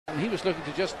He was looking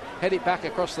to just head it back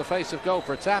across the face of goal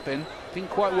for a tap-in. Didn't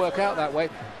quite work out that way.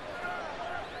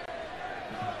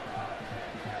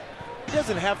 He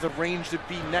doesn't have the range to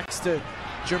be next to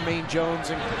Jermaine Jones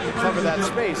and cover that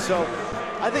space. So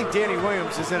I think Danny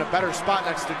Williams is in a better spot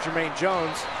next to Jermaine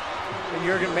Jones. And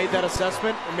Jurgen made that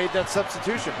assessment and made that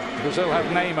substitution. Brazil have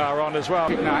Neymar on as well.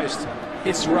 Recognized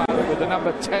his run with the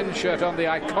number 10 shirt on, the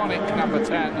iconic number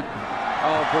 10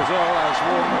 of Brazil, as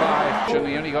worn by...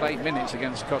 He only got 8 minutes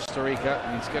against Costa Rica,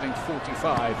 and he's getting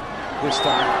 45 this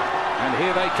time. And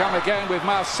here they come again with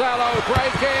Marcelo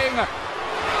breaking,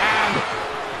 and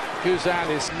Guzan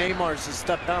is... Neymar's a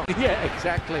step down. Yeah,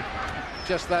 exactly.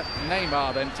 Just that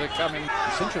Neymar then to come in.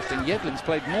 It's interesting, Yedlin's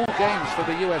played more games for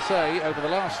the USA over the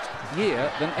last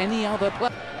year than any other player.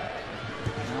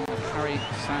 Now Paris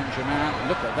Saint-Germain,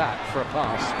 look at that for a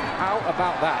pass. How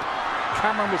about that?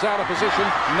 Cameron was out of position.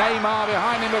 Neymar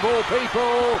behind him of all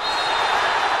people.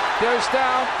 Goes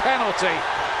down, penalty.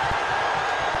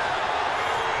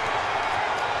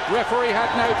 Referee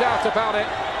had no doubt about it.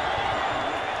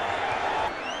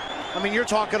 I mean, you're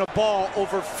talking a ball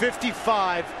over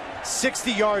 55,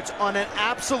 60 yards on an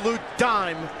absolute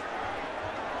dime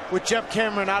with Jeff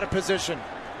Cameron out of position.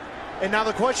 And now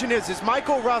the question is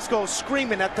Michael Roscoe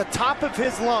screaming at the top of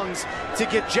his lungs to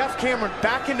get Jeff Cameron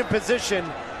back into position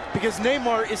because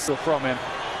Neymar is still from him.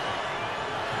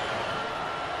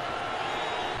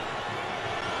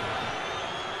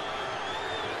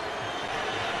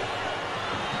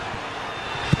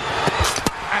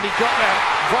 And he got there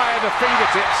via the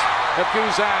fingertips of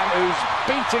Guzan, who's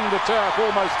beating the turf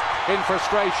almost in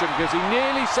frustration because he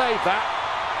nearly saved that.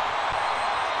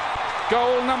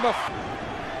 Goal number...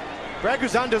 Brad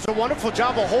Guzan does a wonderful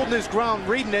job of holding his ground,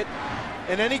 reading it,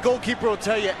 and any goalkeeper will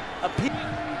tell you.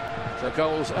 So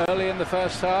goals early in the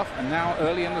first half and now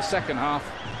early in the second half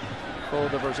for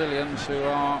the Brazilians, who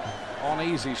are on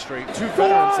easy streak. Two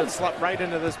veterans that slept right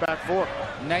into this back four.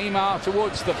 Neymar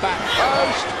towards the back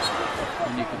post,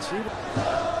 and you can see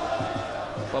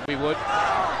Bobby Wood,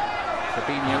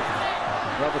 Fabinho,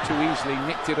 rather too easily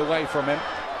nicked it away from him.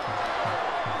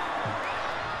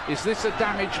 Is this a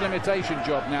damage limitation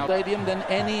job now? Stadium than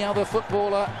any other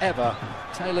footballer ever.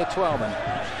 Taylor Twellman,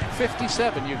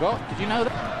 57 you got. Did you know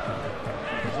that?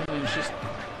 Brazilians just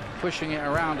pushing it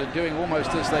around and doing almost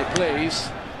as they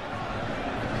please.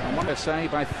 I want to say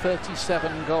by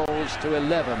 37 goals to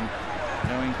 11,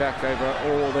 going back over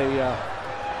all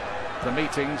the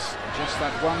meetings. Just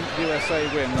that one USA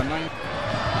win. The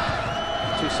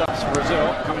 2 subs for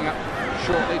Brazil coming up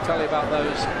shortly. Tell you about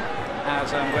those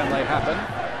as and when they happen.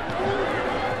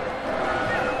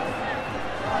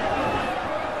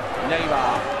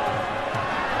 Neymar,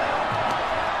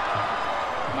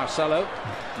 Marcelo,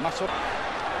 the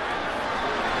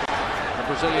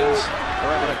Brazilians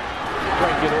are able to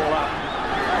break it all up.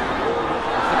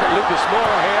 Look at Lucas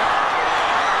Moura here,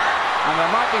 and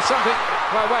there might be something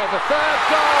by way of the third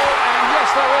goal, and yes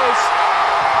there is.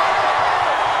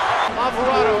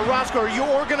 Alvarado, Roscoe, are you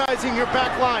organizing your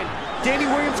back line? Danny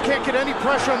Williams can't get any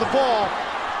pressure on the ball,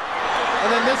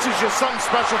 and then this is just something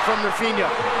special from Rafinha.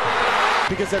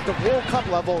 Because at the World Cup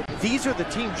level, these are the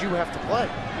teams you have to play.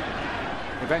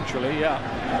 Eventually, yeah.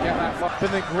 Get that far.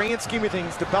 But in the grand scheme of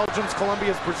things, the Belgiums,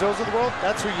 Colombias, Brazils of the world,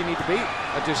 that's who you need to beat.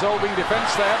 A dissolving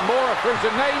defense there. Moura through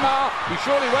to Neymar. He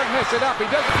surely won't mess it up. He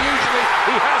doesn't usually.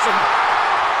 He hasn't.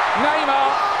 Neymar,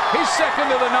 his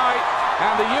second of the night.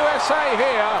 And the USA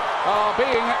here are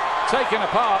being taken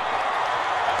apart.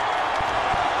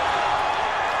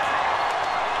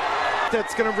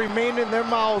 That's going to remain in their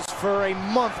mouths for a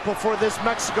month before this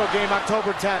Mexico game,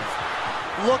 October 10th.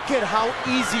 Look at how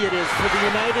easy it is for the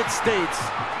United States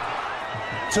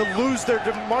to lose their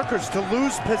markers, to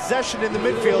lose possession in the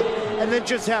midfield, and then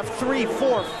just have 3,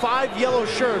 4, 5 yellow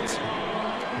shirts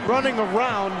running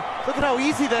around. Look at how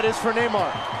easy that is for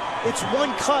Neymar. It's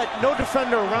one cut, no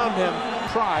defender around him.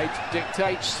 Pride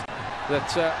dictates that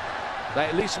they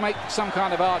at least make some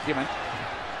kind of argument.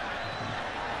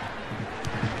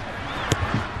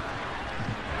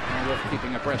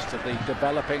 Keeping abreast of the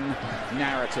developing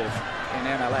narrative in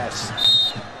MLS.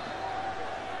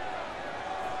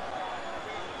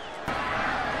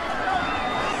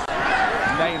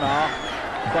 Neymar,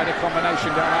 quite a combination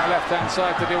down that left-hand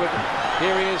side to deal with.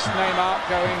 Here he is, Neymar,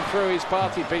 going through his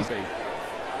party piece.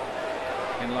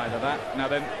 In light of that, now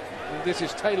then, this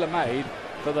is tailor-made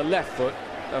for the left foot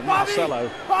of Marcelo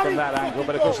from that angle,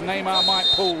 but of course Neymar might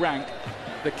pull rank,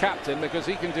 the captain, because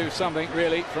he can do something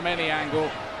really from any angle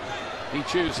he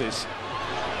chooses.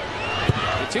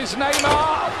 It is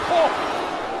Neymar.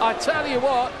 Oh, I tell you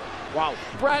what. Wow.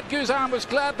 Brad Guzan was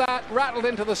glad that rattled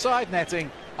into the side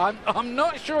netting. I'm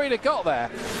not sure he'd have got there.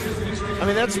 I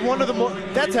mean,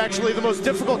 that's actually the most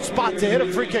difficult spot to hit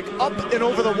a free kick, up and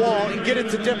over the wall and get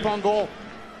it to dip on goal.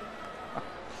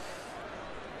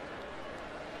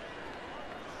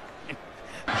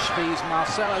 Spies,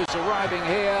 Marcelo's arriving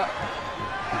here.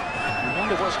 You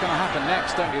wonder what's going to happen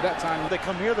next, don't you? That time they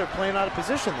come here, they're playing out of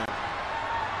position then.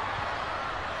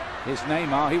 Here's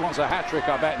Neymar. He wants a hat-trick,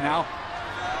 I bet, now.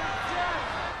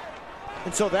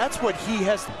 And so that's what he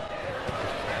has.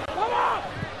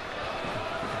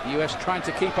 The US trying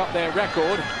to keep up their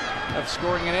record of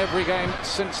scoring in every game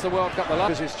since the World Cup. The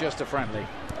last is just a friendly.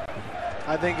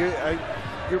 I think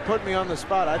you're putting me on the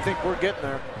spot. I think we're getting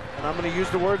there. And I'm going to use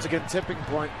the words again, tipping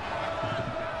point.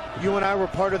 You and I were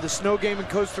part of the snow game in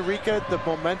Costa Rica. The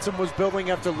momentum was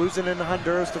building after losing in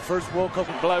Honduras, the first World Cup.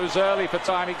 Blows early for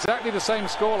time. Exactly the same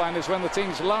scoreline as when the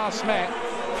teams last met.